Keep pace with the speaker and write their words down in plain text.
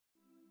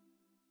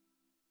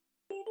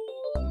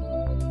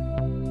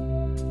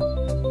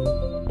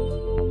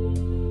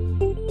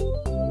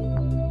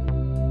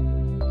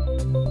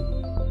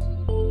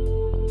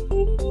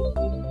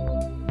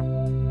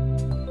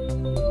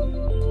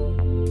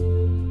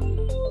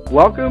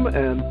Welcome,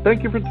 and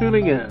thank you for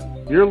tuning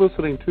in. You're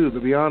listening to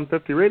the Beyond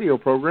 50 radio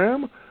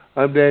program.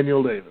 I'm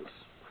Daniel Davis.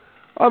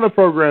 On the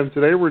program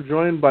today, we're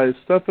joined by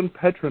Stefan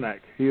Petranek.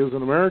 He is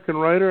an American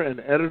writer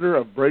and editor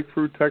of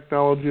Breakthrough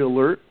Technology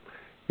Alert.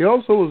 He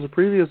also was a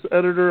previous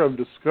editor of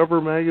Discover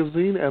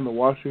Magazine and the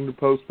Washington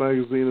Post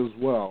magazine as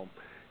well.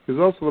 He's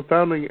also the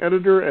founding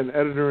editor and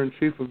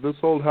editor-in-chief of This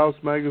Old House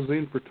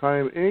magazine for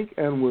Time, Inc.,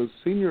 and was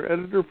senior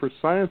editor for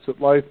Science at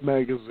Life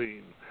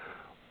magazine.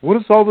 What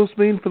does all this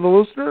mean for the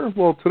listener?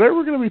 Well, today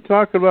we're going to be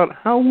talking about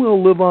how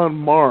we'll live on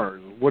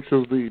Mars, which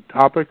is the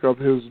topic of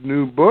his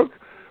new book.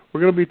 We're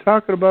going to be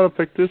talking about a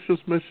fictitious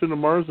mission to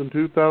Mars in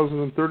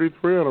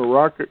 2033 on a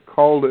rocket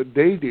called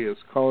Daedalus,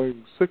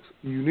 calling 6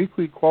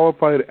 uniquely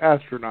qualified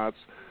astronauts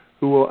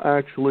who will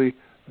actually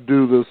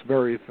do this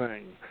very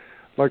thing.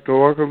 I'd like to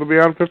welcome to the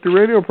Beyond 50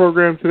 radio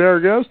program today our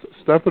guest,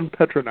 Stefan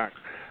Petranek.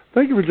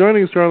 Thank you for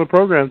joining us here on the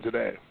program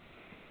today.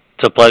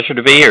 It's a pleasure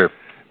to be here.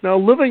 Now,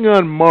 living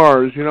on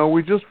Mars,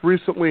 we just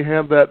recently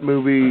had that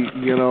movie,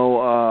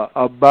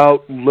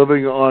 about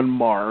living on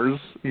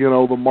Mars,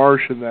 The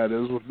Martian, that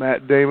is, with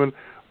Matt Damon.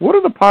 What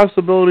are the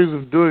possibilities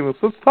of doing this?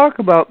 Let's talk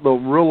about the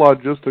real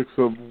logistics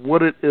of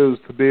what it is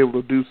to be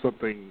able to do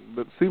something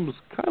that seems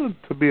kind of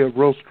to be a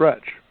real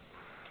stretch.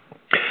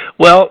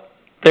 Well,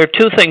 there are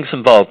two things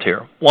involved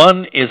here.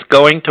 One is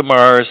going to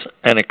Mars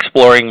and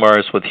exploring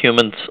Mars with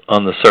humans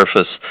on the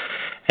surface,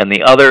 and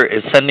the other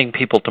is sending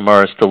people to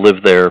Mars to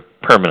live there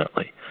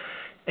permanently.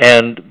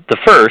 And the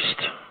first,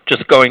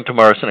 just going to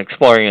Mars and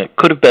exploring it,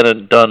 could have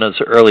been done as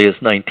early as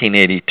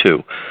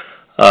 1982.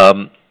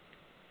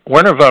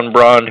 Wernher von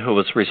Braun, who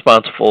was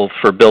responsible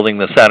for building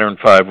the Saturn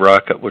V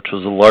rocket, which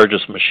was the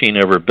largest machine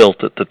ever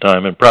built at the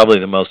time and probably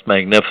the most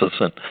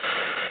magnificent,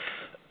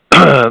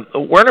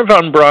 Wernher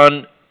von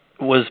Braun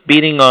was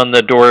beating on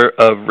the door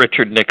of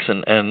Richard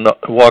Nixon and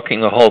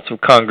walking the halls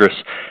of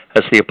Congress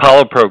as the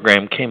Apollo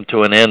program came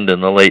to an end in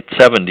the late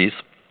 70s,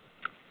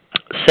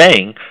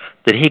 saying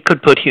that he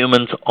could put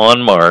humans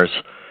on Mars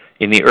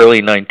in the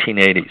early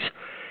 1980s.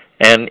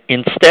 And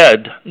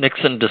instead,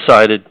 Nixon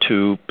decided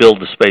to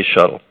build a space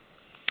shuttle.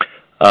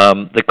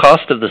 The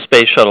cost of the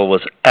space shuttle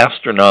was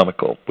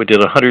astronomical. We did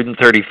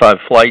 135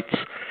 flights,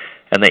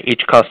 and they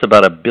each cost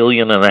about $1.5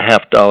 billion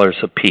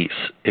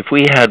apiece. If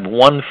we had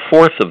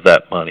 1/4 of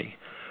that money,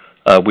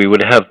 we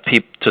would have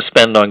to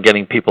spend on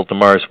getting people to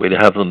Mars. We'd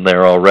have them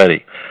there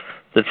already.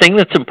 The thing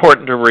that's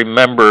important to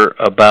remember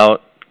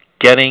about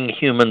getting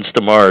humans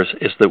to Mars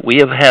is that we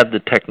have had the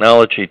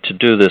technology to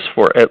do this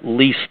for at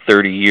least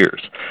 30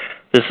 years.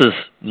 This is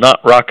not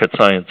rocket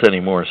science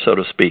anymore, so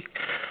to speak.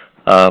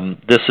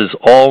 This is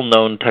all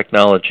known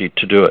technology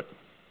to do it.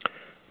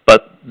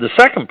 But the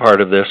second part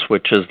of this,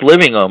 which is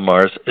living on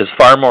Mars, is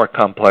far more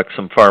complex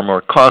and far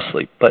more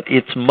costly. But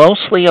it's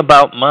mostly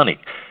about money.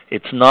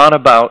 It's not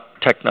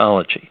about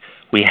technology.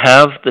 We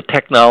have the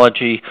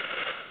technology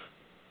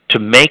to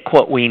make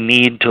what we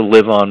need to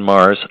live on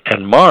Mars,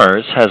 and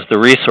Mars has the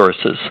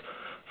resources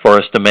for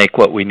us to make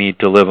what we need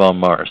to live on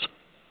Mars.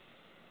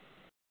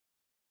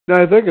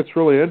 Now, I think it's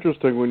really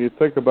interesting when you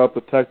think about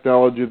the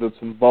technology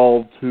that's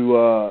involved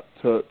to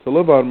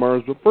live on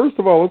Mars. But first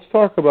of all, let's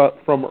talk about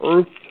from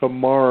Earth to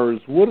Mars.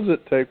 What does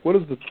it take? What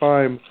is the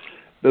time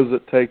does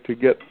it take to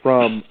get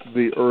from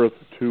the Earth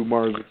to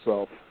Mars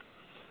itself?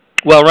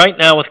 Well, right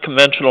now with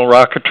conventional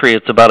rocketry,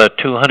 it's about a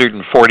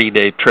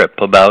 240-day trip,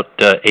 about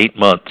 8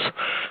 months.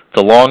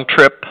 It's a long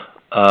trip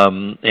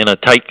in a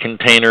tight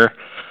container,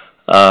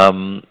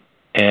 and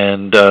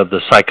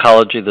the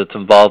psychology that's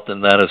involved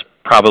in that is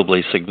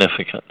probably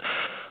significant.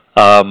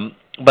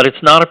 But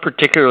it's not a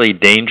particularly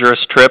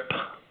dangerous trip.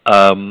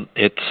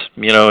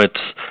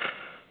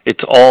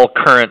 It's all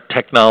current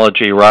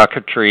technology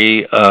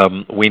rocketry.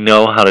 We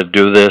know how to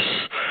do this.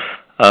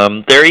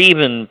 There are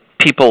even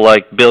people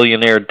like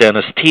billionaire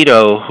Dennis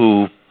Tito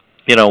who,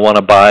 want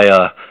to buy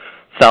a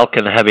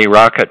Falcon Heavy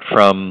rocket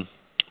from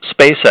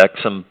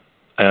SpaceX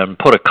and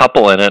put a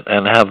couple in it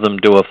and have them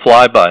do a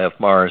flyby of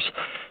Mars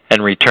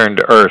and return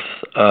to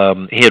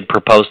Earth. He had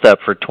proposed that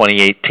for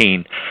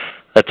 2018.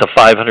 That's a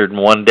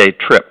 501-day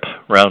trip,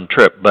 round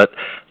trip, but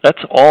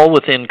that's all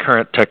within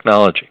current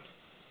technology.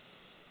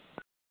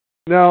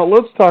 Now,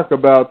 let's talk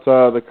about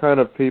the kind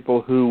of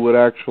people who would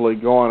actually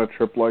go on a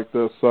trip like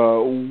this.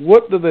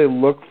 What do they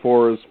look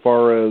for as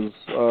far as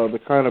the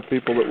kind of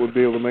people that would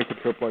be able to make a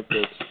trip like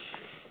this?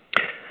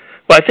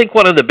 Well, I think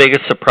one of the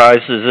biggest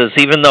surprises is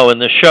even though in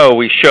the show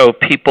we show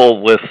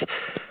people with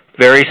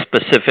very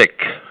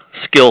specific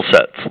skill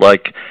sets,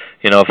 like,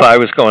 if I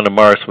was going to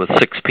Mars with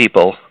 6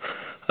 people,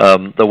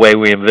 the way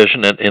we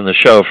envision it in the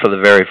show for the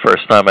very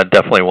first time, I'd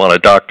definitely want a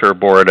doctor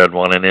aboard, I'd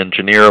want an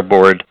engineer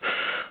aboard.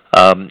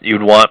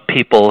 You'd want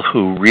people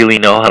who really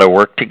know how to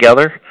work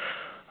together,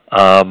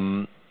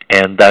 and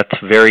it's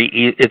very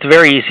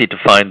easy to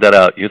find that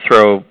out. You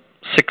throw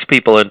 6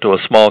 people into a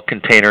small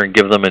container and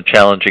give them a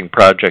challenging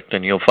project,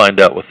 and you'll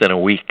find out within a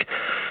week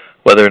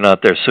whether or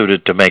not they're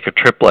suited to make a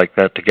trip like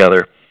that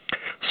together.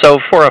 So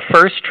for a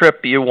first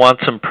trip, you want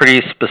some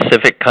pretty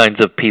specific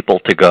kinds of people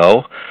to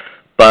go,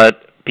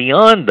 but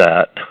beyond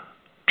that,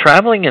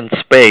 traveling in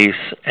space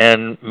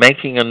and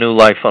making a new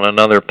life on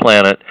another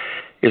planet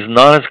is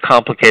not as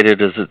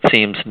complicated as it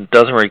seems and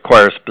doesn't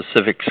require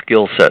specific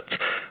skill sets.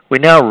 We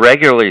now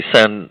regularly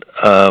send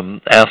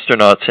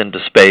astronauts into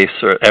space,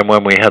 and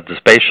when we had the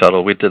space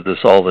shuttle, we did this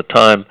all the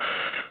time,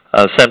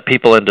 sent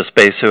people into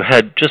space who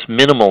had just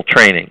minimal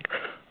training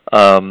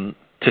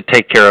to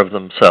take care of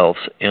themselves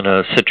in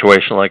a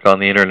situation like on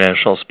the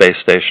International Space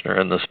Station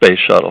or in the space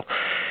shuttle.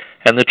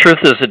 And the truth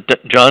is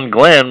that John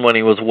Glenn, when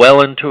he was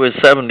well into his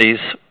 70s,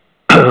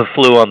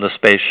 flew on the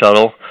space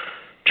shuttle.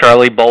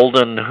 Charlie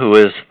Bolden, who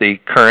is the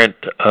current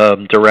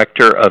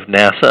director of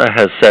NASA,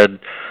 has said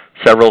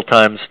several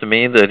times to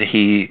me that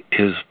he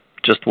is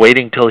just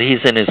waiting till he's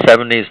in his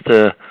 70s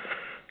to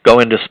go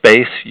into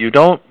space. You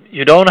don't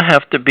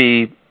have to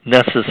be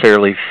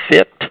necessarily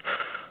fit.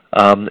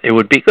 It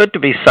would be good to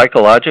be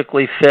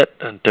psychologically fit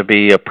and to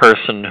be a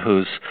person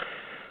who's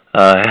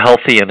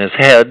healthy in his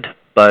head.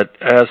 But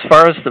as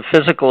far as the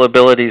physical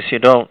abilities, you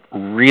don't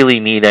really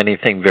need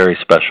anything very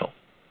special.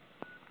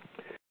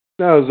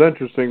 Now, it was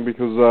interesting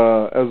because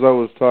as I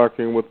was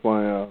talking with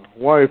my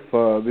wife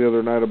the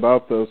other night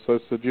about this, I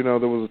said, there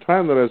was a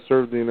time that I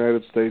served in the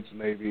United States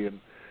Navy, and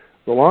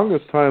the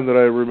longest time that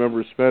I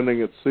remember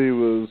spending at sea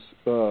was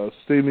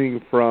steaming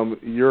from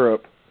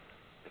Europe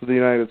to the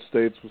United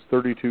States was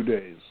 32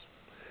 days.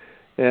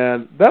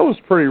 And that was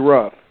pretty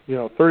rough.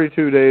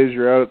 32 days,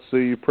 you're out at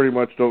sea, you pretty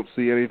much don't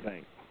see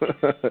anything.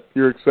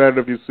 You're excited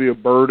if you see a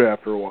bird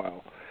after a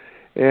while.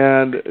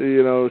 And,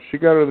 she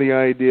got into the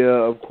idea,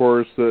 of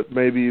course, that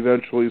maybe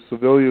eventually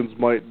civilians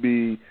might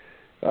be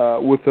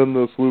within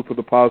this loop of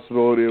the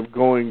possibility of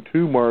going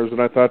to Mars.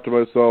 And I thought to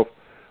myself,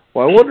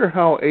 well, I wonder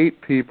how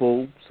 8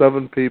 people,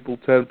 7 people,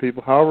 10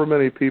 people, however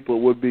many people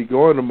it would be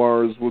going to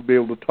Mars would be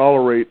able to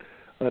tolerate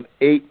an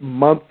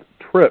 8-month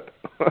trip,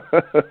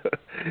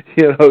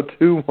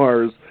 to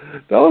Mars.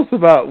 Tell us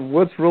about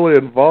what's really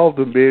involved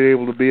in being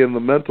able to be in the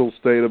mental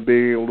state of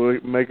being able to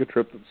make a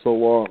trip that's so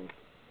long.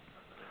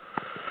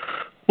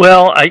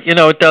 Well,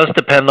 it does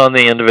depend on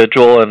the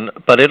individual,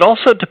 but it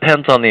also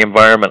depends on the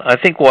environment. I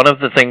think one of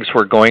the things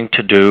we're going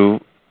to do,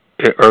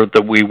 or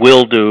that we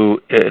will do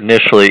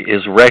initially,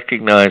 is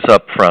recognize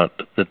up front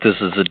that this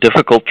is a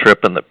difficult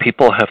trip and that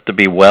people have to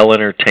be well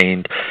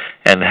entertained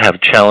and have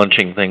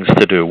challenging things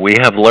to do. We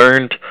have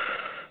learned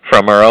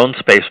from our own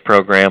space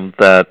program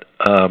that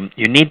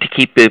you need to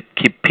keep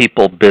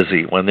people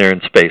busy when they're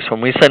in space.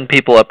 When we send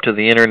people up to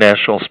the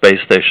International Space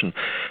Station,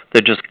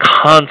 they're just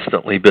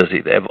constantly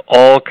busy. They have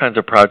all kinds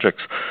of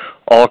projects,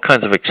 all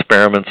kinds of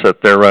experiments that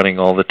they're running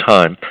all the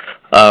time.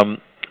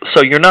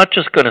 So you're not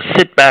just going to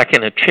sit back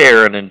in a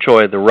chair and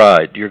enjoy the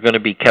ride. You're going to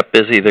be kept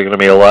busy. There are going to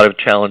be a lot of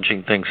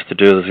challenging things to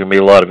do. There's going to be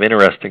a lot of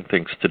interesting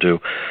things to do.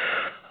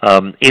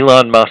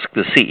 Elon Musk,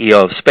 the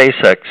CEO of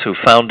SpaceX, who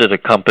founded a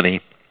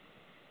company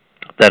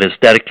that is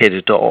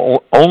dedicated to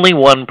only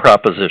one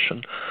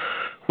proposition,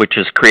 which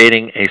is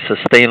creating a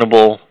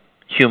sustainable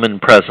human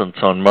presence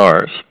on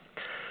Mars.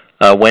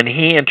 When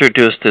he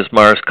introduced his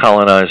Mars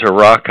Colonizer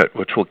rocket,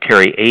 which will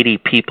carry 80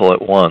 people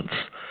at once,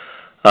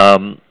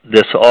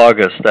 this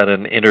August at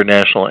an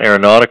international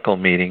aeronautical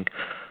meeting,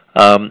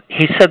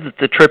 he said that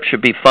the trip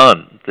should be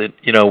fun, that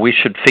we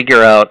should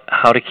figure out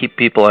how to keep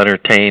people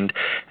entertained,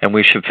 and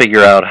we should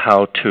figure out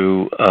how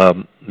to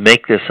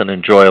make this an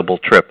enjoyable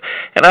trip.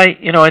 And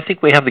I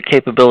think we have the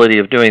capability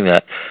of doing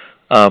that.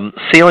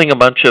 Sealing a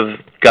bunch of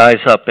guys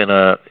up in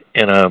a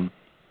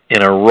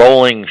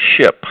rolling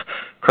ship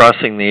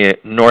crossing the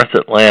North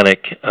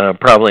Atlantic,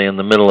 probably in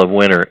the middle of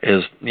winter,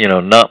 is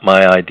not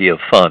my idea of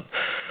fun.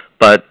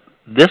 But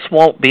this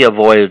won't be a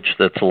voyage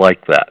that's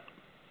like that.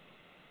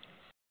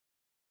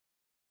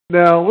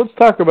 Now, let's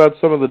talk about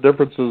some of the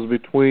differences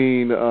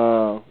between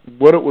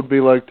what it would be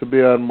like to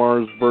be on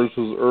Mars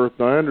versus Earth.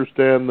 Now, I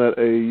understand that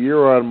a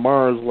year on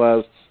Mars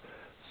lasts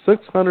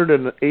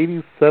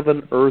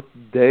 687 Earth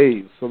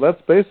days, so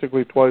that's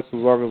basically twice as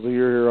long as a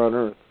year here on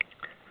Earth.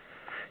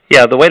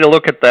 Yeah, the way to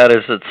look at that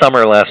is that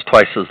summer lasts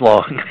twice as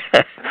long.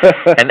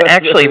 And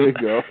actually, there you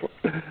go.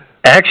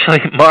 Actually,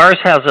 Mars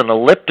has an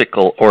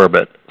elliptical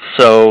orbit,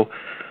 so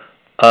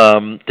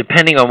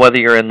depending on whether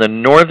you're in the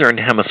northern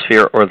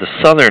hemisphere or the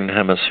southern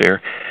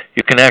hemisphere,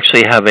 you can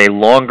actually have a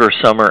longer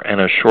summer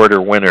and a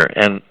shorter winter.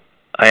 And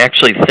I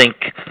actually think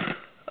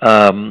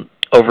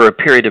over a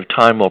period of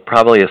time we'll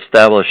probably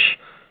establish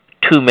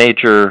 2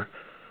 major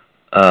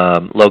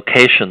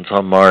locations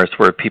on Mars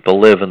where people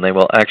live, and they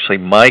will actually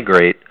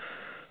migrate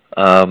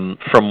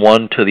from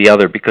one to the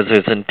other because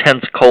there's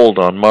intense cold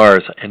on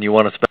Mars, and you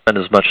want to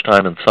spend as much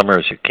time in summer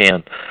as you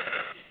can.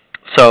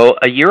 So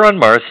a year on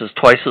Mars is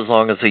twice as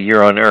long as a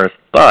year on Earth,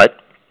 but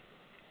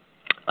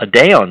a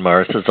day on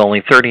Mars is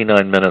only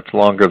 39 minutes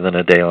longer than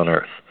a day on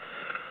Earth.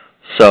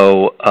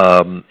 So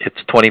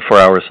it's 24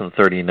 hours and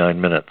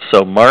 39 minutes.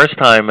 So Mars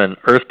time and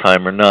Earth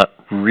time are not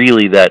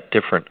really that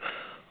different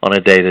on a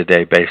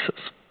day-to-day basis.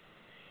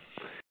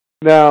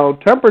 Now,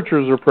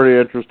 temperatures are pretty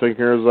interesting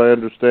here, as I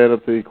understand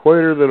at the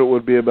equator, that it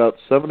would be about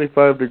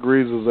 75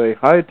 degrees is a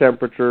high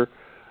temperature,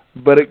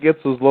 but it gets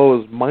as low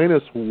as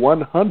minus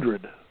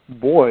 100.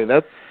 Boy,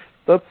 that's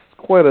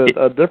quite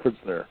a difference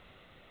there.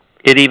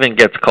 It even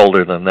gets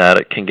colder than that.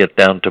 It can get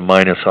down to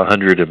minus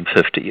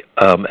 150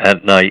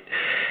 at night.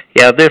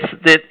 Yeah,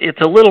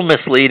 it's a little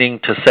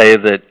misleading to say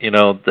that,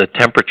 the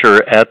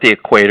temperature at the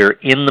equator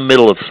in the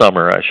middle of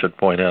summer, I should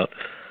point out,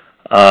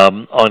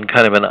 on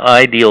kind of an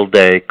ideal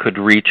day could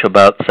reach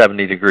about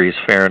 70 degrees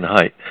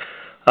Fahrenheit.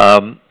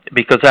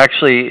 Because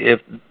actually,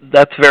 if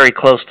that's very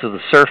close to the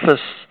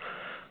surface,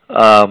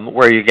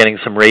 where you're getting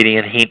some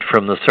radiant heat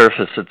from the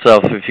surface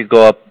itself. If you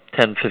go up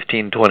 10,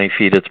 15, 20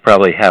 feet, it's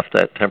probably half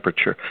that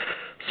temperature.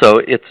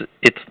 So it's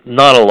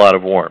not a lot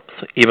of warmth,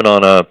 even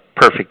on a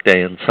perfect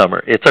day in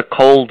summer. It's a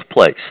cold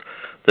place.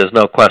 There's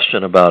no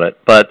question about it.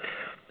 But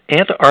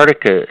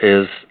Antarctica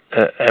is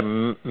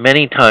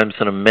many times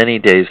and many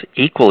days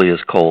equally as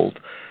cold.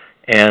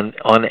 And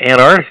on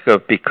Antarctica,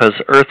 because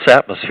Earth's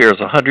atmosphere is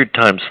 100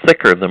 times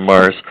thicker than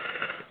Mars,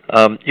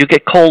 you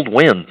get cold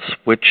winds,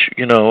 which,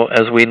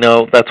 as we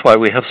know, that's why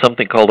we have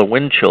something called a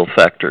wind chill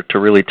factor to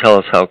really tell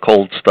us how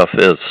cold stuff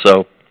is.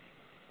 So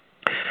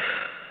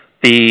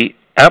the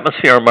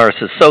atmosphere on Mars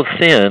is so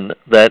thin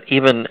that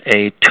even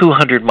a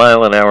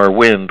 200-mile-an-hour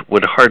wind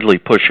would hardly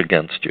push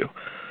against you.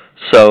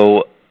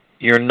 So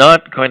you're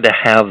not going to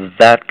have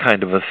that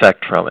kind of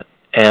effect from it.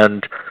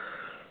 And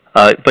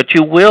but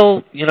you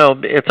will,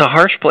 it's a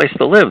harsh place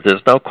to live.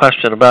 There's no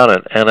question about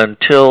it. And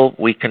until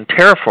we can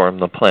terraform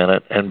the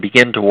planet and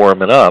begin to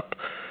warm it up,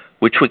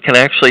 which we can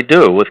actually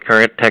do with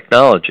current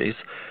technologies,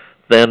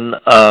 then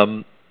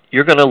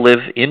you're going to live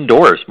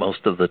indoors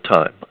most of the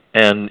time.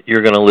 And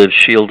you're going to live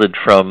shielded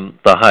from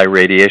the high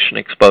radiation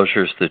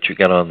exposures that you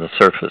get on the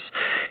surface.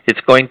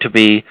 It's going to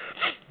be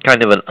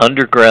kind of an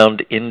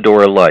underground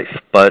indoor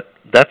life. But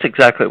that's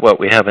exactly what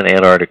we have in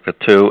Antarctica,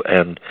 too.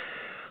 And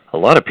a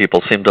lot of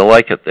people seem to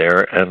like it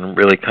there and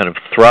really kind of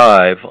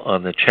thrive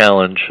on the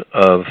challenge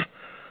of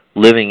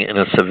living in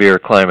a severe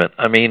climate.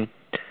 I mean,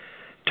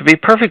 to be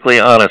perfectly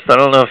honest, I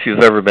don't know if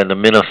you've ever been to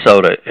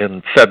Minnesota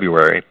in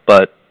February,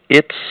 but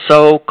it's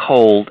so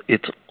cold,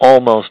 it's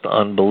almost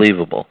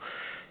unbelievable.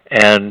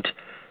 And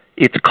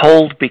it's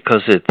cold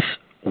because it's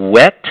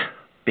wet,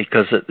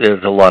 because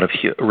there's a lot of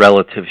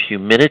relative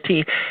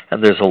humidity,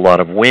 and there's a lot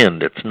of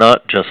wind. It's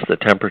not just the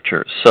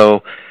temperature.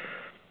 So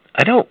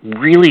I don't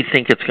really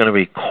think it's going to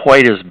be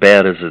quite as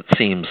bad as it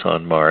seems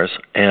on Mars,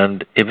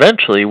 and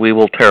eventually we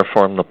will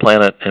terraform the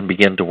planet and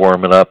begin to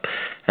warm it up,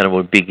 and it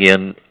will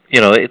begin,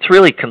 it's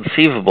really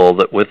conceivable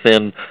that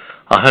within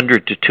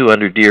 100 to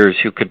 200 years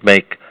you could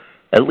make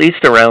at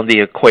least around the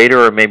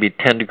equator, or maybe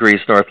 10 degrees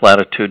north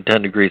latitude,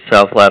 10 degrees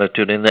south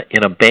latitude, in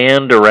a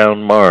band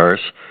around Mars.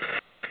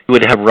 You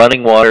would have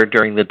running water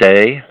during the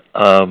day.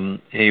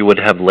 You would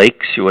have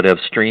lakes, you would have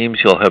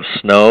streams, you'll have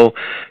snow,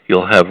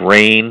 you'll have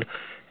rain,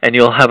 and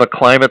you'll have a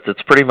climate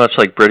that's pretty much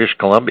like British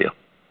Columbia.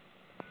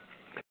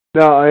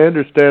 Now, I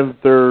understand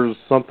that there's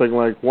something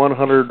like a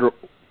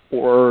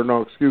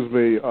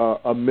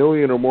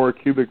million or more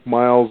cubic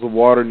miles of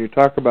water, and you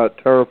talk about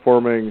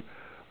terraforming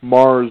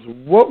Mars.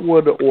 What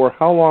would, or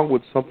how long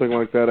would something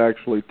like that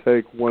actually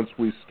take once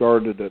we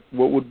started it?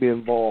 What would be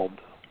involved?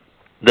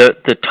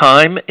 The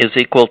time is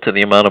equal to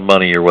the amount of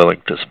money you're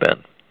willing to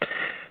spend.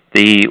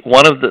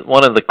 One of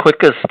the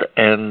quickest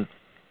and,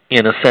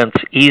 in a sense,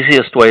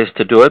 easiest ways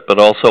to do it, but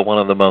also one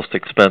of the most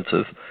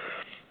expensive,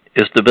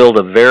 is to build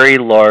a very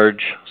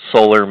large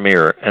solar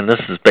mirror. And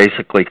this is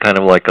basically kind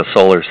of like a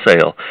solar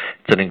sail.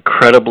 It's an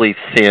incredibly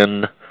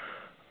thin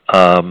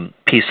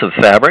piece of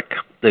fabric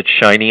that's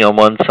shiny on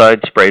one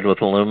side, sprayed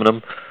with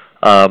aluminum,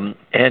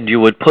 and you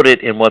would put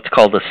it in what's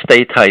called a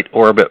stay-tight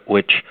orbit,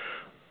 which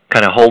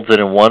kind of holds it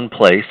in one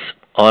place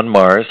on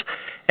Mars,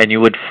 and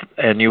you would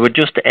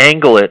just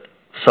angle it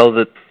so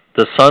that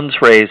the sun's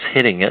rays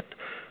hitting it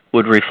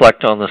would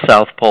reflect on the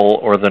South Pole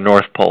or the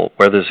North Pole,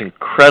 where there's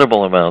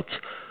incredible amounts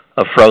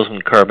of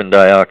frozen carbon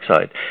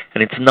dioxide.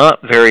 And it's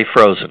not very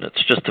frozen.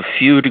 It's just a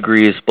few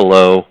degrees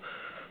below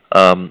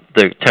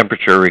the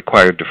temperature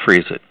required to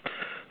freeze it.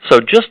 So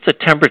just a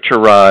temperature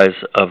rise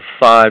of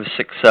 5,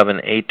 6,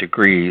 7, 8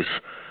 degrees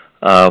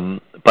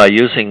by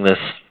using this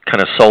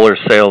kind of solar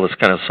sail, this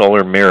kind of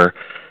solar mirror,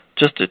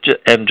 just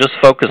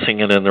focusing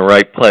it in the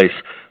right place,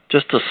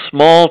 just a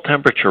small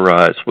temperature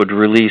rise would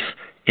release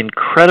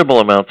incredible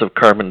amounts of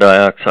carbon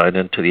dioxide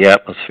into the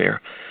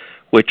atmosphere,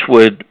 which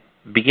would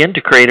begin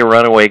to create a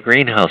runaway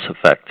greenhouse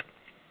effect.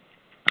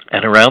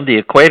 And around the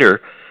equator,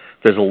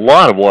 there's a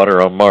lot of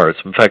water on Mars.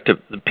 In fact,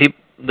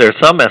 there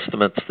are some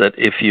estimates that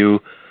if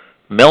you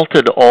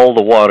melted all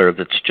the water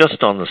that's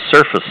just on the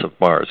surface of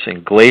Mars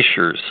in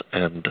glaciers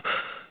and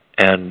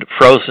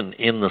frozen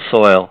in the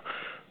soil,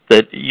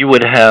 that you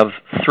would have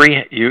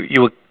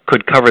you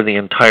could cover the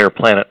entire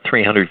planet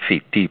 300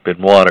 feet deep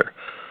in water.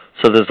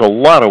 So there's a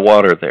lot of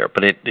water there,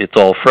 but it's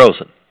all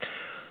frozen.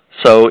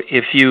 So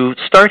if you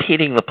start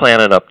heating the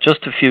planet up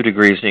just a few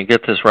degrees and you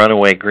get this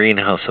runaway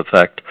greenhouse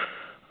effect,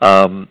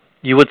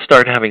 you would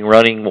start having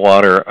running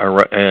water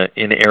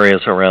in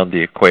areas around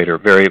the equator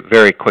very,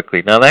 very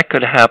quickly. Now, that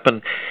could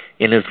happen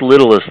in as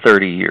little as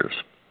 30 years,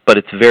 but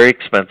it's very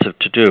expensive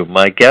to do.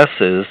 My guess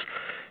is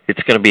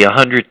it's going to be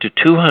 100 to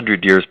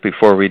 200 years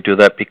before we do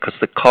that because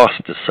the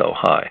cost is so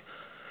high.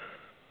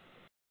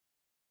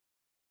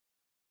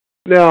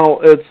 Now,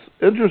 it's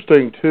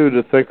interesting, too,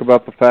 to think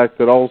about the fact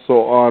that also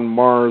on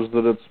Mars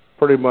that it's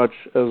pretty much,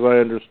 as I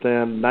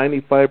understand,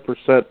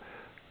 95%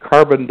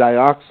 carbon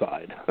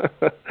dioxide.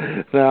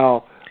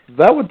 Now,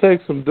 that would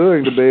take some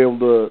doing to be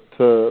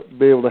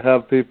able to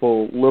have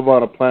people live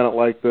on a planet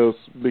like this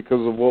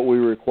because of what we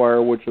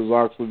require, which is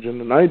oxygen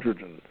and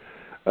nitrogen.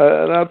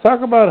 Now,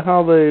 talk about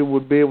how they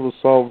would be able to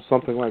solve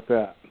something like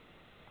that.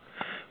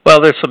 Well,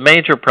 there's some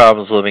major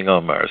problems living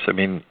on Mars. I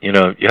mean, you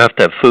have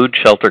to have food,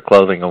 shelter,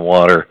 clothing, and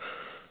water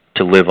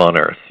to live on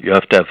Earth. You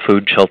have to have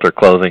food, shelter,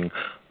 clothing,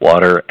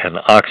 water, and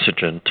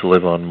oxygen to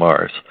live on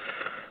Mars.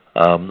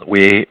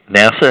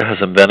 NASA has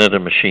invented a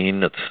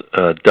machine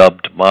that's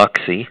dubbed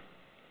MOXIE,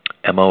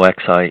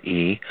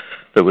 MOXIE,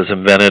 that was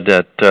invented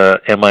at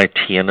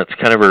MIT, and it's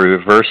kind of a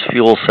reverse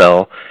fuel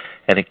cell,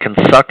 and it can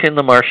suck in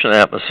the Martian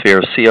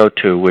atmosphere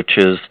CO2, which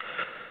is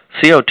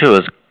CO2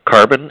 is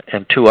carbon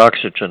and 2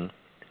 oxygen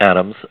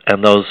atoms,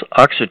 and those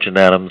oxygen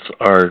atoms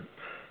are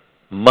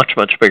much,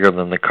 much bigger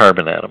than the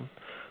carbon atom.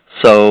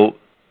 So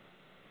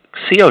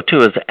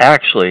CO2 is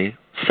actually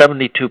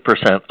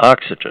 72%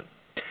 oxygen.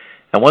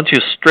 And once you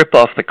strip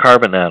off the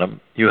carbon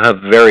atom, you have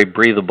a very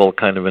breathable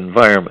kind of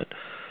environment.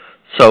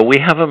 So we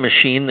have a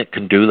machine that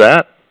can do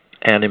that,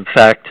 and in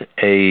fact,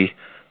 a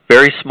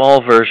very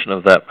small version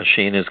of that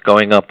machine is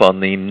going up on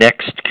the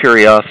next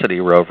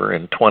Curiosity rover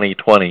in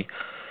 2020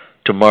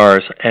 to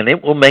Mars, and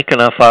it will make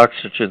enough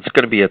oxygen. It's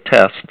going to be a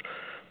test,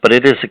 but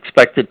it is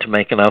expected to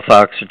make enough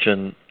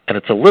oxygen, and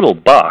it's a little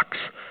box,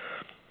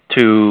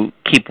 to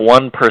keep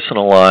one person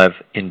alive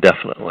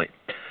indefinitely.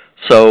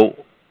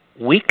 So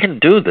we can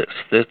do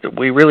this.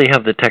 We really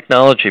have the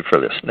technology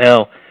for this.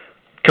 Now,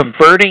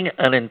 converting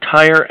an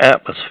entire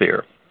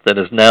atmosphere that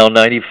is now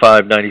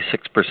 95,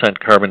 96%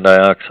 carbon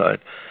dioxide,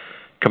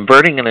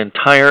 converting an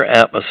entire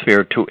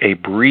atmosphere to a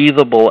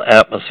breathable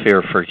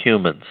atmosphere for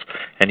humans,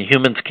 and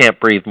humans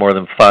can't breathe more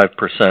than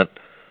 5%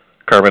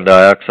 carbon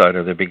dioxide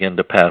or they begin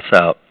to pass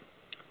out.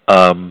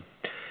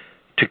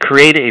 To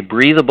create a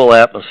breathable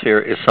atmosphere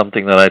is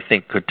something that I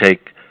think could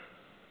take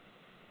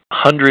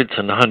hundreds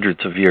and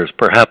hundreds of years,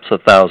 perhaps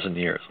 1,000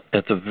 years.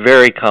 It's a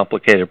very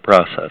complicated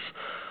process.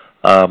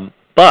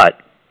 But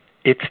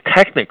it's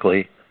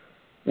technically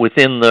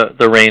within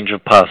the range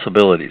of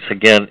possibilities.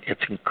 Again,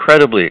 it's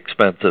incredibly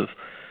expensive,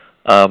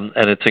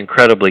 and it's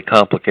incredibly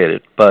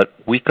complicated, but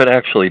we could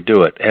actually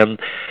do it. And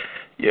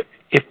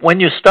when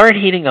you start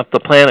heating up the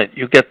planet,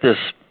 you get this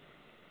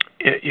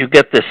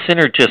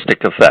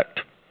synergistic effect.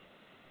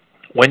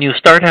 When you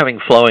start having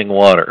flowing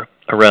water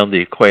around the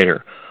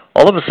equator,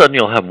 all of a sudden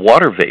you'll have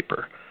water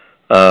vapor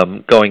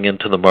going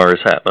into the Mars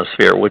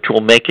atmosphere, which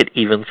will make it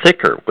even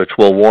thicker, which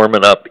will warm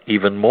it up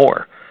even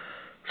more.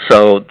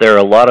 So there are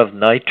a lot of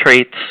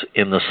nitrates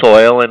in the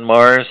soil in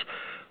Mars.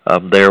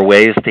 There are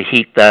ways to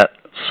heat that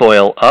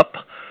soil up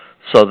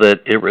so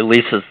that it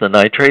releases the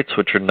nitrates,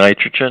 which are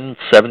nitrogen.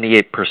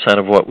 78%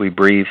 of what we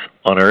breathe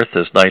on Earth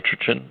is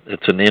nitrogen.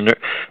 It's an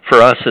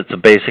for us, it's a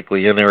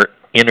basically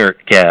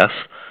inert gas.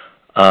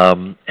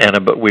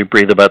 But we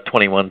breathe about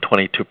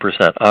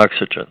 21-22%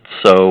 oxygen.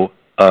 So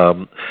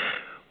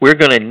we're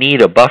going to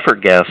need a buffer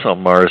gas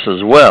on Mars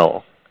as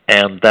well,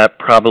 and that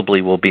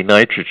probably will be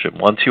nitrogen.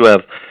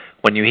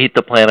 When you heat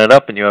the planet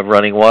up and you have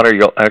running water,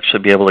 you'll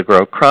actually be able to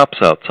grow crops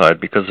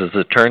outside, because as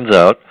it turns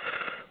out,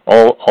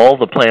 all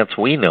the plants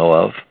we know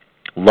of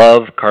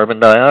love carbon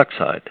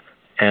dioxide,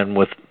 and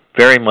with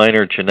very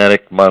minor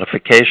genetic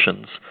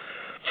modifications,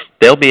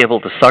 they'll be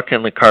able to suck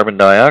in the carbon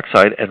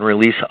dioxide and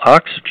release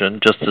oxygen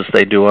just as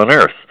they do on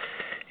Earth.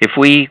 If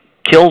we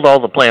killed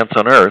all the plants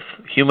on Earth,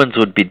 humans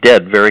would be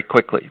dead very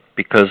quickly,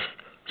 because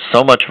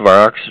so much of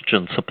our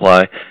oxygen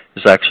supply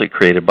is actually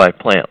created by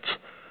plants.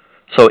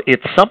 So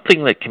it's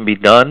something that can be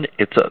done,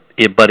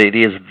 but it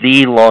is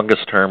the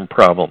longest-term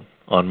problem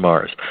on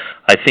Mars.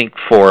 I think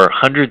for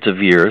hundreds of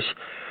years,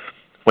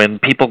 when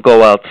people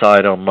go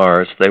outside on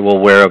Mars, they will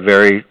wear a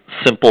very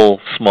simple,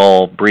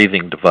 small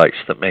breathing device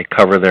that may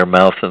cover their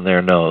mouth and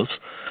their nose.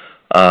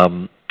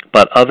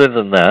 But other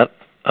than that,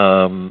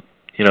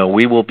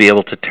 we will be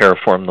able to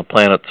terraform the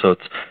planet, so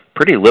it's a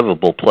pretty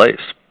livable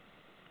place.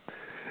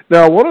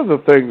 Now, one of the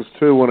things,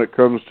 too, when it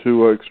comes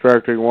to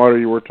extracting water,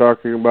 you were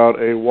talking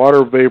about a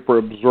water vapor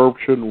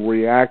absorption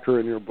reactor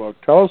in your book.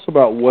 Tell us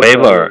about what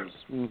that is.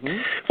 Mm-hmm.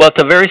 Well,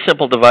 it's a very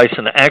simple device,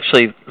 and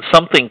actually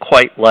something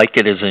quite like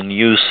it is in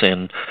use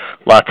in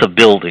lots of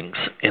buildings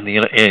in the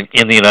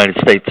United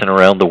States and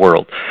around the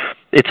world.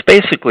 It's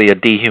basically a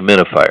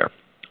dehumidifier.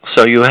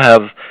 So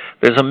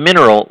there's a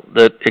mineral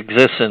that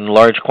exists in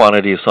large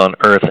quantities on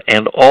Earth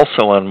and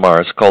also on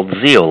Mars called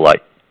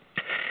zeolite.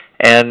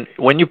 And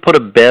when you put a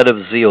bed of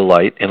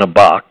zeolite in a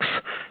box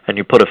and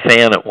you put a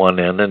fan at one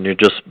end and you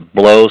just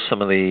blow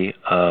some of the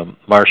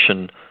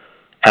Martian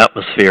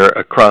atmosphere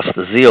across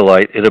the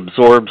zeolite, it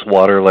absorbs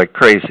water like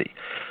crazy.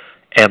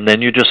 And then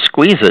you just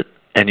squeeze it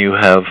and you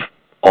have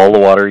all the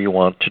water you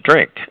want to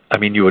drink. I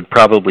mean, you would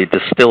probably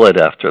distill it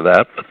after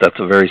that, but that's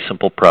a very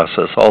simple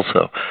process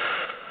also.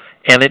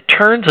 And it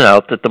turns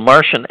out that the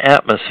Martian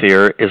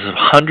atmosphere is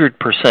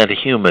 100%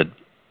 humid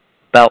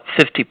about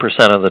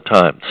 50% of the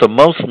time. So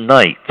most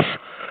nights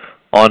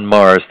on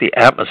Mars, the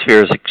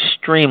atmosphere is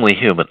extremely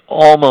humid,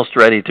 almost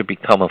ready to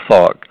become a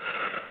fog.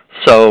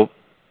 So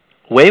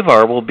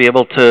WAVAR will be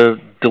able to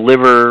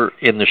deliver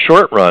in the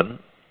short run,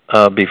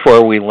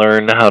 before we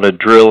learn how to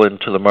drill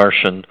into the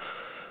Martian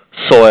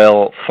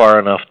soil far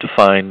enough to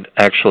find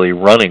actually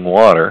running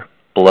water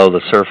below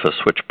the surface,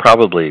 which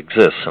probably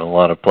exists in a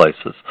lot of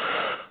places,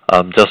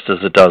 just as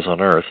it does on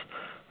Earth.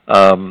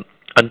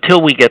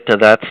 Until we get to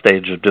that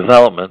stage of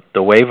development,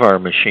 the WAVAR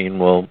machine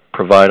will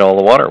provide all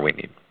the water we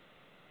need.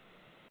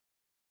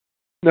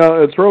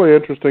 Now, it's really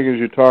interesting as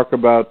you talk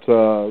about,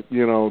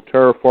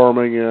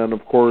 terraforming and,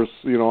 of course,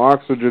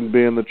 oxygen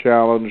being the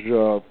challenge.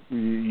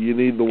 You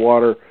need the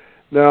water.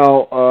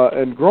 Now,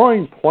 and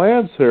growing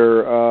plants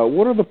here,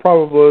 what are the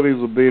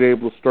probabilities of being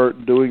able to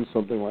start doing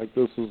something like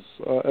this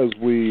as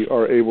we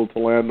are able to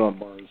land on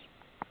Mars?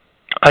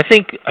 I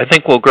think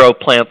we'll grow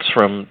plants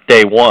from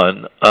day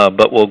one,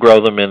 but we'll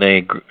grow them in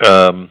a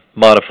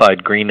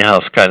modified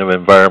greenhouse kind of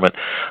environment.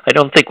 I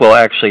don't think we'll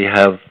actually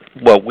have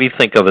what we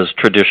think of as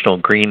traditional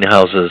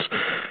greenhouses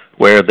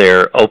where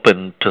they're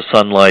open to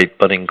sunlight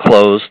but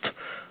enclosed.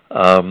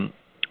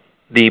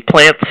 The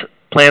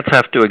plants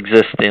have to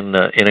exist in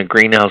a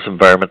greenhouse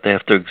environment. They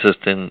have to exist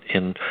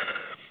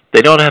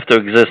they don't have to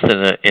exist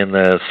in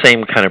the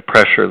same kind of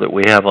pressure that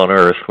we have on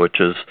Earth, which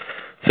is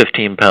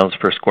 15 pounds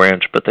per square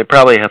inch, but they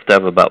probably have to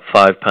have about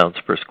 5 pounds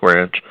per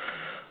square inch.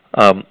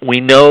 We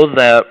know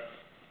that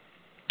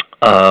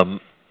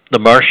the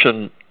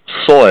Martian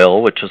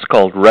soil, which is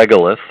called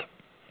regolith,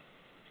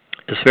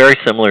 is very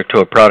similar to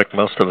a product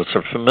most of us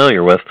are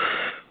familiar with,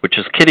 which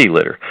is kitty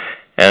litter.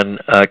 And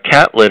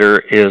cat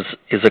litter is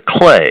a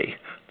clay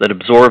that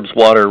absorbs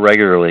water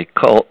regularly,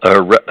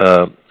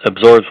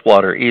 absorbs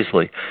water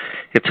easily.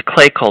 It's a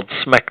clay called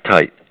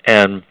smectite,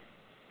 and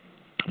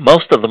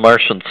most of the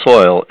Martian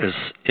soil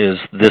is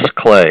this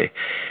clay.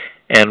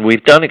 And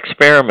we've done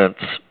experiments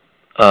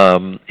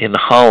in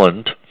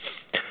Holland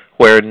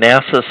where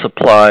NASA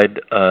supplied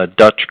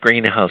Dutch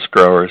greenhouse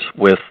growers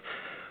with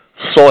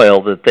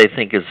soil that they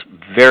think is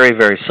very,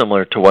 very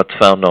similar to what's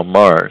found on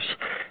Mars.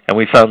 And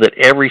we found that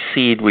every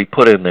seed we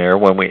put in there,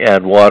 when we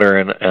add water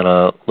and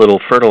a little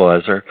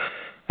fertilizer,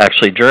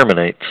 actually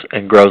germinates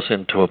and grows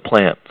into a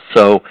plant.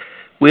 So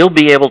we'll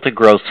be able to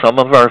grow some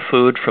of our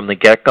food from the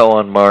get-go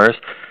on Mars,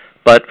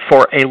 but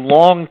for a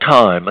long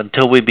time,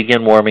 until we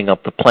begin warming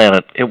up the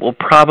planet, it will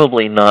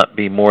probably not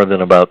be more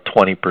than about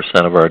 20%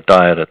 of our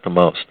diet at the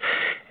most.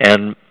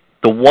 And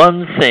the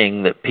one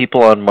thing that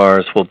people on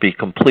Mars will be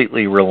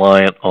completely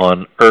reliant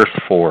on Earth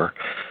for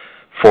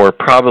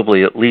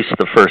probably at least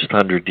the first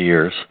 100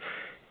 years,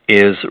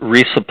 is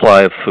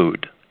resupply of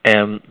food.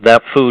 And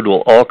that food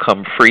will all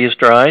come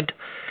freeze-dried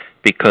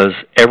because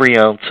every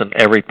ounce and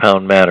every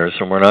pound matters,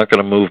 and we're not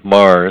going to move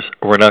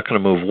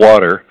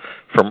water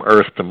from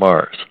Earth to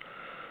Mars.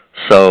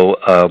 So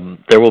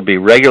there will be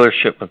regular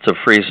shipments of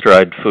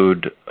freeze-dried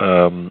food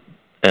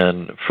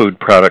and food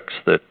products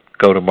that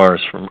go to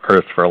Mars from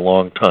Earth for a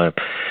long time.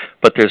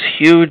 But there's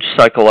huge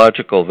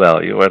psychological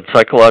value, and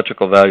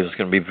psychological value is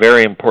going to be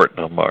very important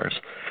on Mars.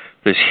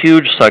 There's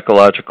huge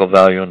psychological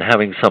value in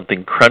having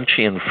something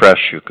crunchy and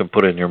fresh you can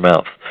put in your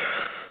mouth.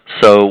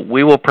 So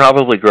we will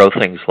probably grow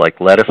things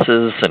like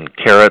lettuces and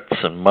carrots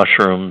and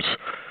mushrooms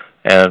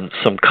and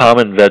some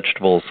common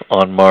vegetables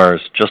on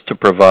Mars just to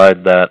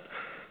provide that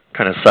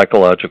kind of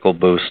psychological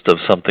boost of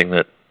something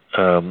that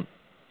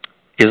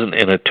isn't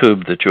in a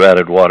tube that you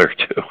added water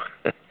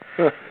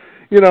to.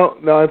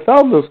 Now I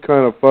found this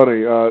kind of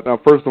funny. Now,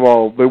 first of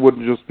all, they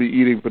wouldn't just be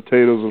eating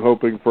potatoes and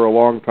hoping for a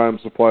long-time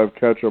supply of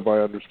ketchup, I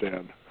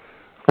understand.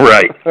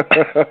 Right.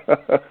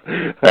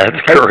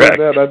 That's correct.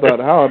 I thought,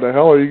 how in the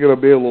hell are you going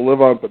to be able to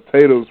live on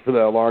potatoes for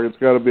that long? It's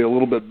got to be a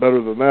little bit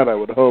better than that, I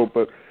would hope.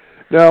 But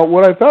now,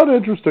 what I found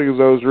interesting as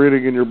I was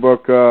reading in your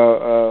book,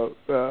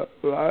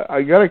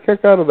 I got a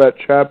kick out of that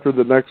chapter,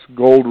 The Next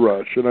Gold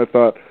Rush, and I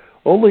thought,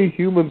 only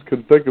humans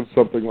can think of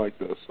something like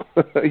this.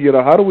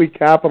 How do we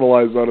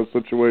capitalize on a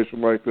situation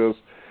like this?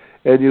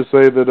 And you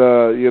say that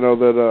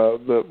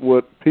that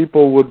what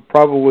people would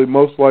probably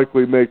most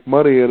likely make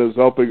money in is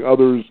helping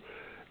others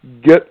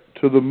get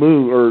to the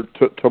moon or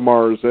to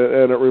Mars.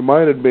 And it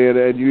reminded me,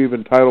 and you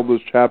even titled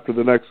this chapter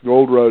 "The Next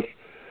Gold Rush,"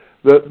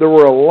 that there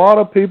were a lot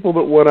of people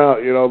that went out.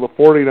 The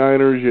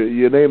 49ers,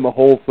 you name the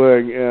whole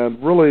thing,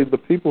 and really the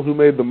people who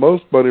made the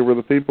most money were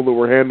the people that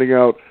were handing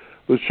out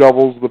the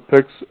shovels, the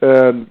picks,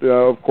 and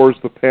of course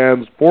the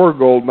pans for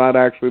gold, not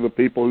actually the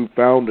people who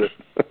found it.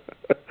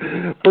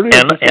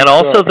 and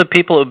also the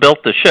people who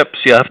built the ships.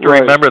 You have to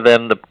remember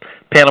then the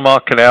Panama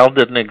Canal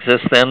didn't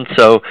exist then,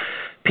 so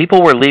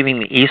people were leaving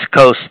the East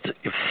Coast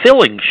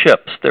filling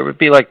ships. There would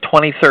be like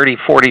 20, 30,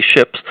 40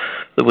 ships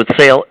that would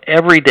sail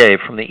every day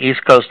from the East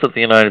Coast of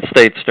the United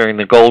States during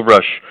the gold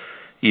rush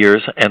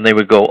years, and they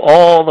would go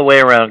all the way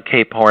around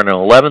Cape Horn, an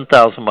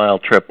 11,000-mile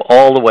trip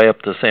all the way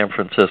up to San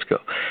Francisco.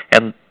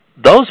 And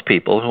those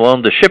people who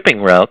owned the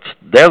shipping routes,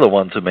 they're the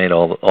ones who made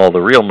all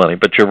the real money.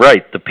 But you're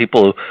right, the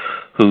people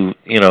who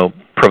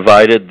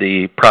provided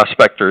the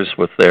prospectors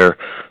with their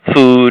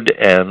food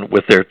and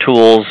with their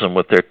tools and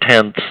with their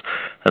tents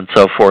and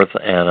so forth,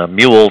 and a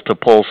mule to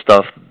pull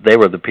stuff. They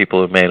were the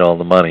people who made all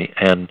the money.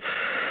 And,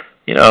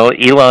 you know,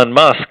 Elon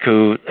Musk,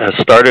 who has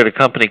started a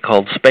company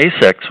called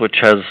SpaceX, which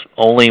has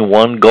only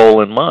one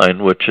goal in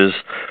mind, which is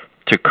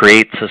to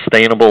create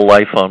sustainable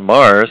life on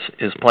Mars,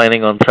 is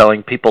planning on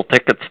selling people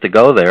tickets to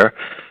go there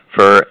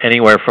for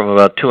anywhere from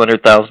about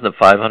 $200,000 to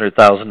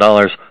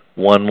 $500,000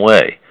 one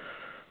way.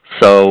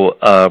 So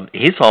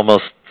he's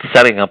almost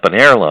setting up an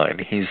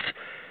airline. He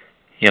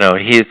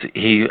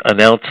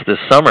announced this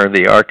summer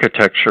the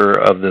architecture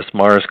of this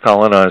Mars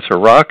colonizer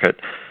rocket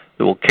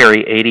that will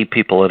carry 80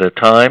 people at a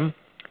time,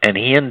 and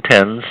he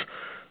intends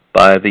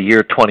by the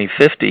year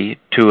 2050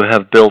 to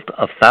have built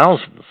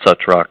 1,000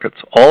 such rockets,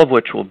 all of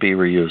which will be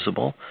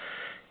reusable,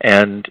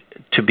 and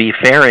to be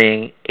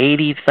ferrying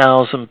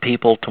 80,000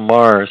 people to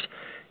Mars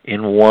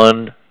in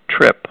one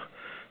trip.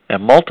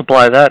 And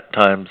multiply that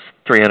times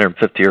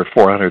 $350,000 or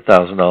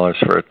 $400,000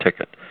 for a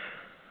ticket.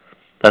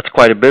 That's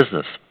quite a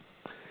business.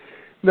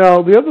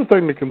 Now, the other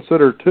thing to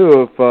consider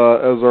too, if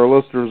as our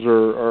listeners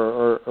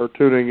are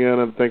tuning in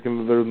and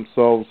thinking to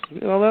themselves,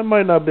 you know, that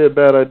might not be a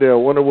bad idea. I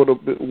wonder what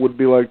it would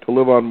be like to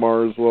live on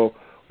Mars. Well,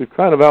 we've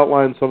kind of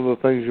outlined some of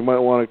the things you might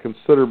want to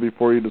consider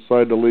before you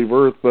decide to leave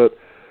Earth. But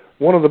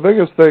one of the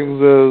biggest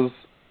things is,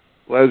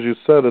 as you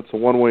said, it's a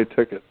one-way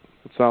ticket.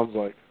 It sounds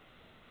like.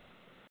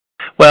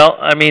 Well,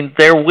 I mean,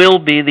 there will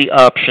be the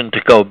option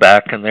to go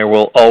back, and there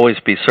will always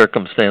be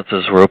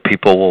circumstances where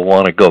people will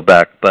want to go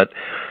back. But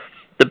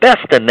the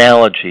best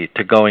analogy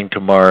to going to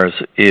Mars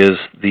is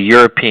the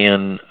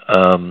European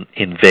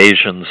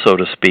invasion, so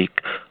to speak,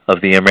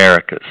 of the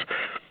Americas.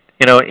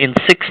 You know, in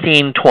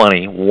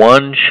 1620,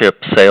 one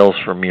ship sails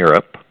from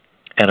Europe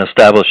and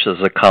establishes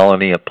a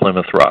colony at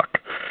Plymouth Rock.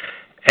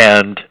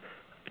 And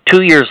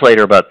 2 years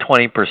later, about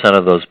 20%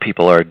 of those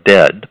people are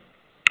dead.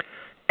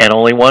 And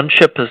only one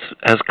ship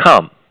has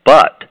come.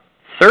 But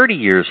 30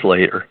 years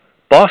later,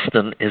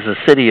 Boston is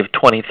a city of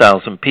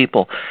 20,000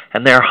 people,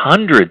 and there are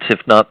hundreds, if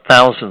not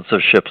thousands,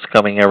 of ships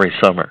coming every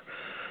summer.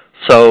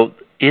 So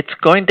it's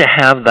going to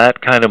have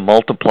that kind of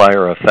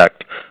multiplier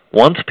effect.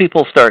 Once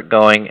people start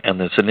going and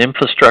there's an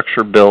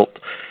infrastructure built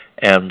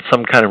and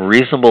some kind of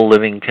reasonable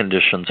living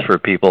conditions for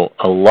people,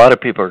 a lot of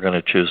people are going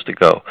to choose to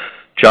go.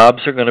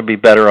 Jobs are going to be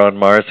better on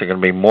Mars. There are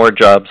going to be more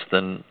jobs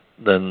than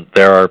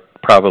there are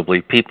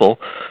probably people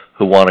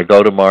who want to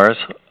go to Mars.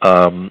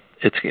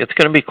 It's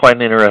going to be quite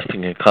an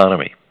interesting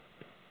economy.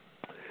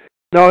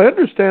 Now, I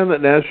understand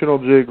that National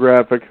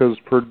Geographic has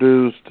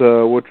produced,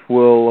 which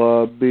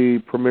will be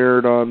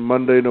premiered on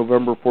Monday,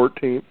 November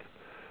 14th.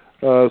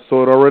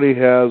 So it already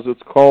has,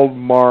 it's called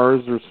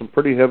Mars. There's some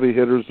pretty heavy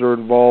hitters that are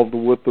involved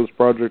with this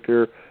project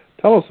here.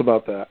 Tell us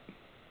about that.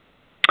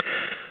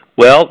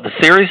 Well, the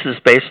series is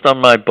based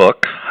on my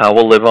book, How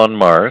We'll Live on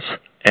Mars.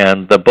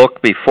 And the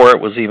book, before it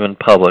was even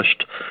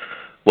published,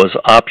 was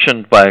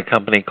optioned by a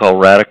company called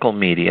Radical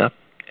Media,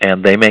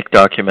 and they make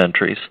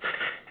documentaries.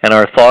 And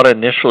our thought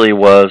initially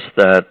was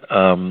that,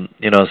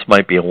 this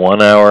might be a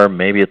 1 hour,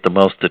 maybe at the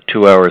most a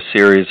 2 hour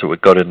series. It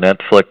would go to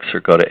Netflix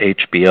or go to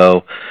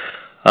HBO.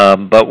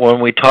 But when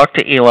we talked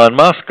to Elon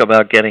Musk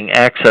about getting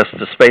access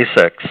to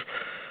SpaceX,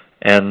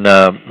 and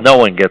no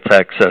one gets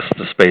access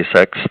to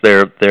SpaceX,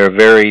 they're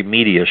very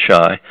media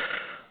shy.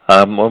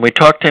 When we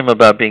talked to him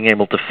about being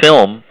able to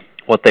film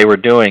what they were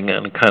doing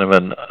and kind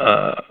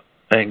of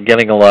and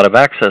getting a lot of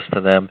access to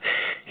them,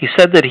 he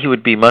said that he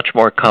would be much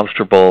more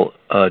comfortable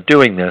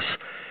doing this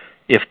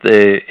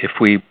if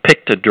we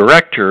picked a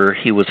director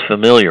he was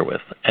familiar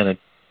with. And it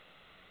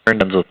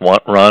turned out with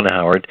Ron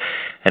Howard,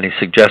 and he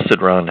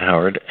suggested Ron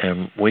Howard,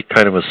 and we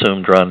kind of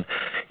assumed Ron,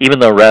 even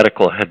though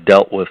Radical had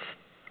dealt with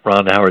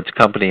Ron Howard's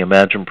company,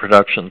 Imagine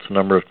Productions, a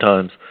number of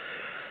times.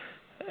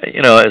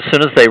 You know, as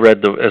soon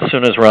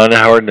as Ron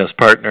Howard and his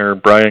partner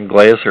Brian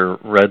Glazer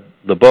read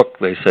the book,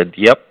 they said,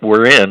 "Yep,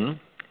 we're in."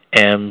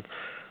 And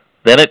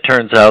then it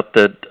turns out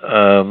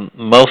that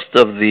most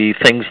of the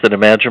things that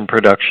Imagine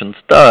Productions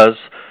does,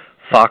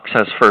 Fox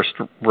has first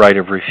right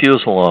of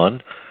refusal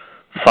on.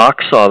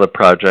 Fox saw the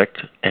project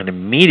and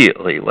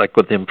immediately, like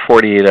within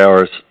 48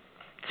 hours,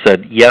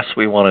 said, "Yes,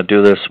 we want to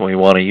do this, and we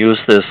want to use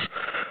this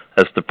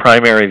as the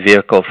primary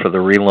vehicle for the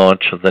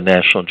relaunch of the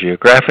National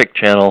Geographic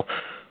Channel,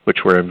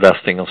 which we're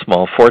investing a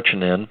small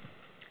fortune in."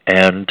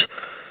 And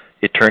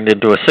it turned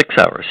into a 6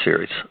 hour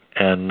series.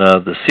 And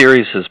the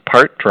series is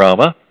part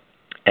drama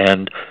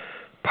and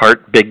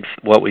part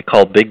what we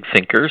call big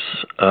thinkers,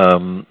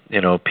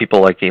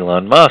 people like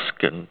Elon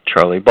Musk and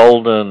Charlie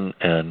Bolden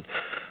and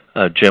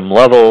Jim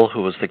Lovell,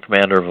 who was the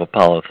commander of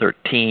Apollo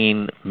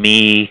 13,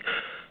 me,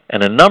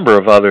 and a number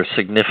of other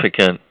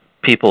significant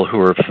people who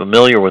are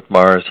familiar with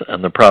Mars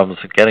and the problems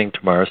of getting to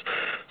Mars.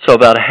 So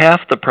about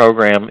half the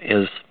program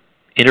is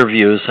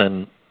interviews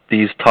and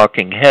these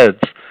talking heads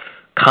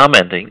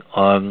commenting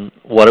on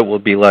what it will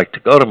be like to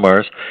go to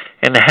Mars,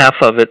 and half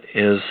of it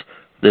is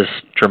this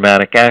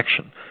dramatic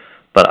action.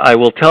 But I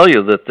will tell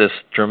you that this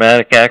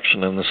dramatic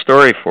action and the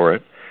story for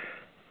it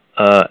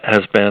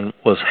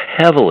was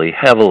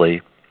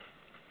heavily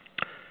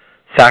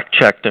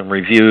fact-checked and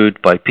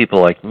reviewed by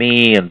people like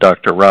me and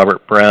Dr.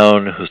 Robert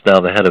Brown, who's now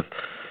the head of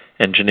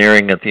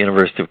engineering at the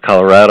University of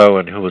Colorado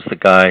and who was the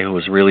guy who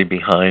was really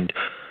behind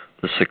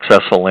the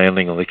successful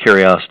landing of the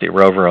Curiosity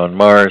rover on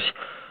Mars.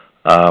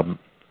 A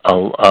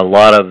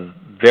lot of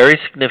very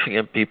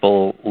significant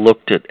people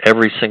looked at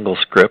every single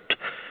script,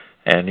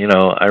 and,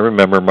 I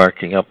remember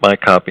marking up my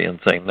copy and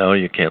saying, no,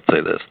 you can't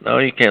say this, no,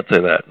 you can't say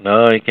that,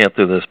 no, you can't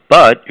do this,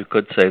 but you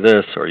could say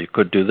this, or you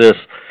could do this.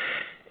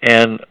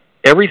 And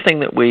everything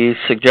that we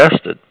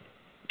suggested,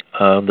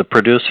 the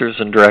producers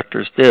and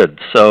directors did.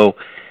 So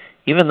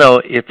even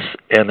though it's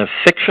a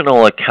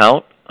fictional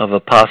account of a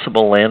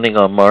possible landing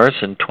on Mars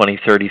in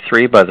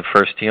 2033 by the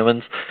first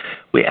humans,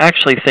 we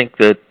actually think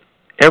that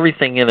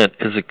everything in it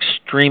is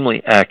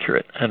extremely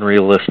accurate and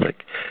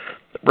realistic.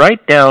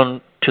 Right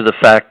down to the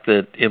fact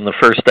that in the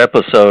first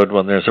episode,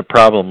 when there's a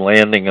problem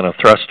landing and a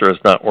thruster is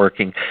not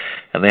working,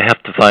 and they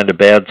have to find a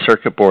bad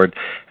circuit board,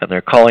 and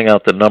they're calling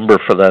out the number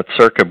for that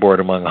circuit board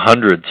among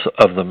hundreds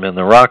of them in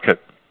the rocket,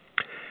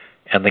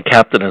 and the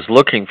captain is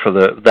looking for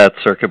that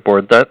circuit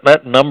board,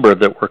 that number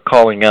that we're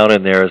calling out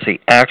in there is the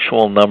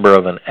actual number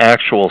of an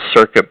actual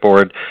circuit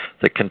board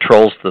that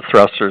controls the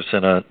thrusters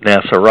in a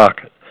NASA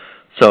rocket.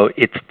 So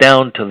it's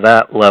down to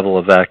that level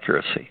of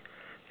accuracy.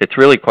 It's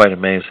really quite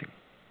amazing.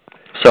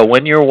 So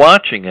when you're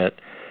watching it,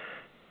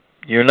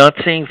 you're not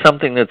seeing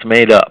something that's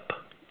made up.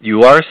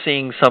 You are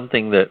seeing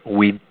something that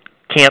we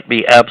can't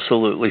be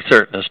absolutely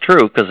certain is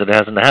true because it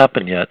hasn't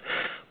happened yet,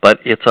 but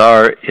it's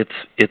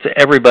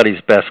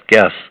everybody's best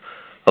guess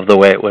of the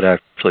way it would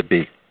actually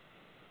be.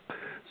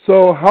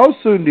 So how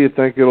soon do you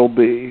think it'll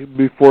be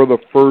before the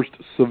first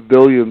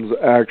civilians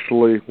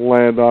actually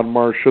land on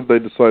Mars, should they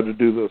decide to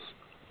do this?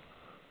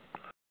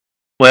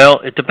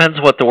 Well, it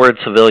depends what the word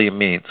civilian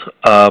means.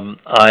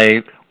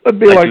 It'd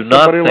be like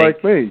somebody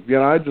like me.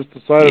 I just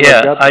decided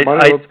I got the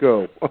money, let's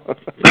go.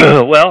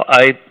 Well,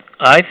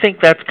 I think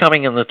that's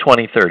coming in the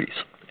 2030s,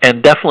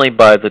 and definitely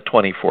by the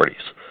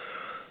 2040s.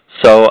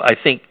 So I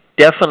think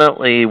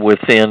definitely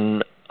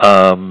within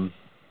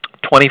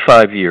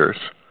 25 years,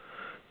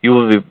 you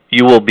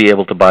will be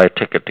able to buy a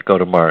ticket to go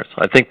to Mars.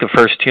 I think the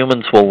first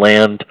humans will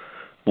land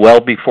well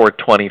before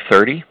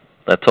 2030.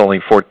 That's only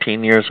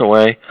 14 years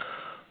away.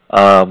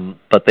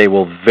 But they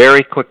will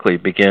very quickly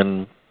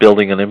begin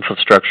building an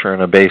infrastructure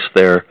and a base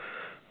there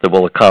that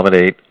will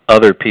accommodate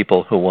other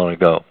people who want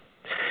to go.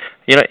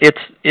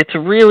 It's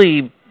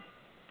really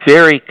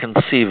very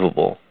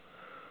conceivable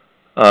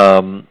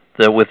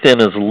that within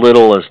as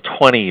little as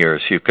 20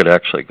 years you could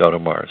actually go to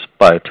Mars,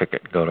 buy a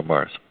ticket and go to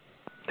Mars.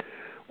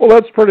 Well,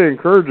 that's pretty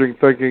encouraging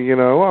thinking,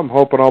 I'm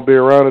hoping I'll be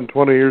around in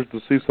 20 years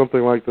to see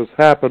something like this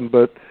happen,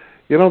 but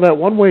that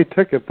one-way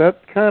ticket,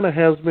 that kind of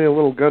has me a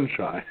little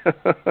gun-shy.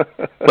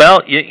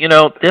 Well,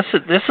 this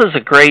is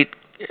a great,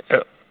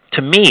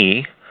 to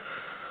me,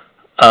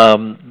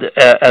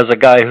 as a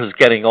guy who's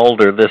getting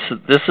older, this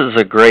is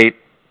a great,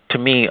 to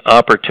me,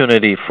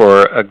 opportunity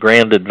for a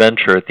grand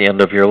adventure at the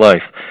end of your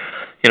life.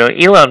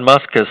 Elon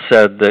Musk has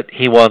said that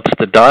he wants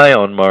to die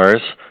on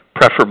Mars,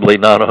 preferably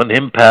not on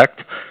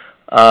impact.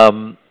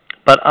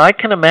 But I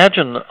can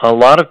imagine a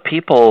lot of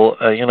people,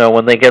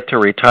 when they get to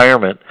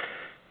retirement,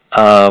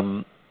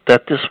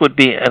 that this would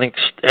be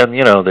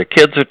their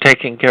kids are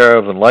taken care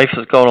of and life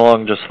is going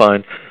along just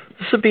fine.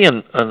 This would be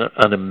an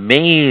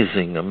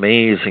amazing,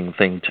 amazing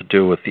thing to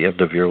do at the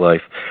end of your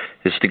life,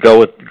 is to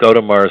go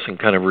to Mars and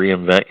kind of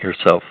reinvent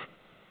yourself.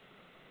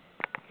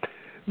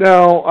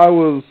 Now, I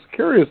was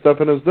curious,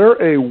 Stephan, is there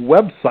a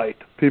website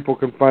people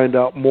can find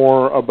out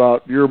more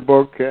about your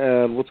book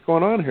and what's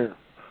going on here?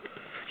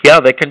 Yeah,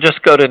 they can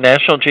just go to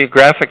National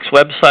Geographic's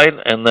website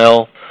and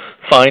they'll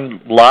find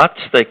lots.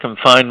 They can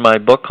find my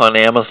book on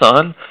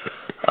Amazon.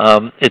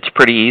 It's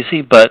pretty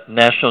easy, but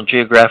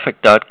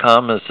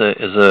nationalgeographic.com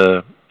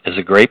is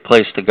a great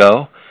place to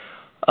go.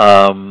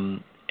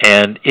 And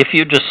if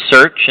you just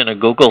search in a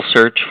Google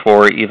search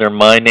for either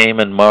my name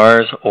and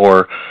Mars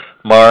or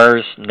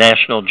Mars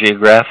National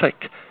Geographic,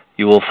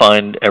 you will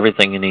find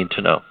everything you need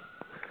to know.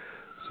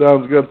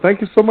 Sounds good.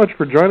 Thank you so much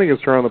for joining us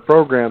here on the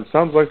program.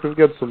 Sounds like we've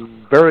got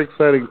some very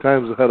exciting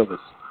times ahead of us.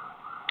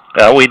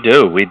 We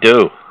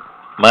do.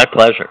 My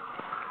pleasure.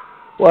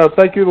 Well,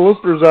 thank you to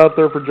listeners out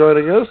there for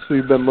joining us.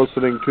 You've been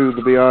listening to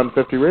the Beyond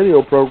 50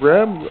 radio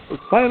program.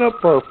 Sign up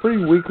for our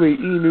free weekly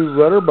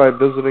e-newsletter by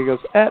visiting us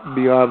at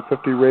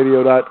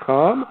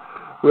beyond50radio.com.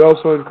 We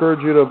also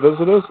encourage you to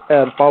visit us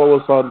and follow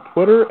us on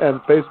Twitter and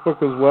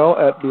Facebook as well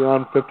at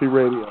Beyond 50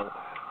 Radio.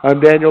 I'm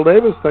Daniel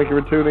Davis. Thank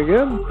you for tuning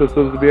in. This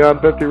is the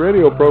Beyond 50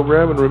 radio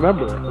program, and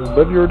remember,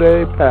 live your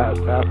day past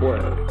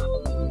halfway.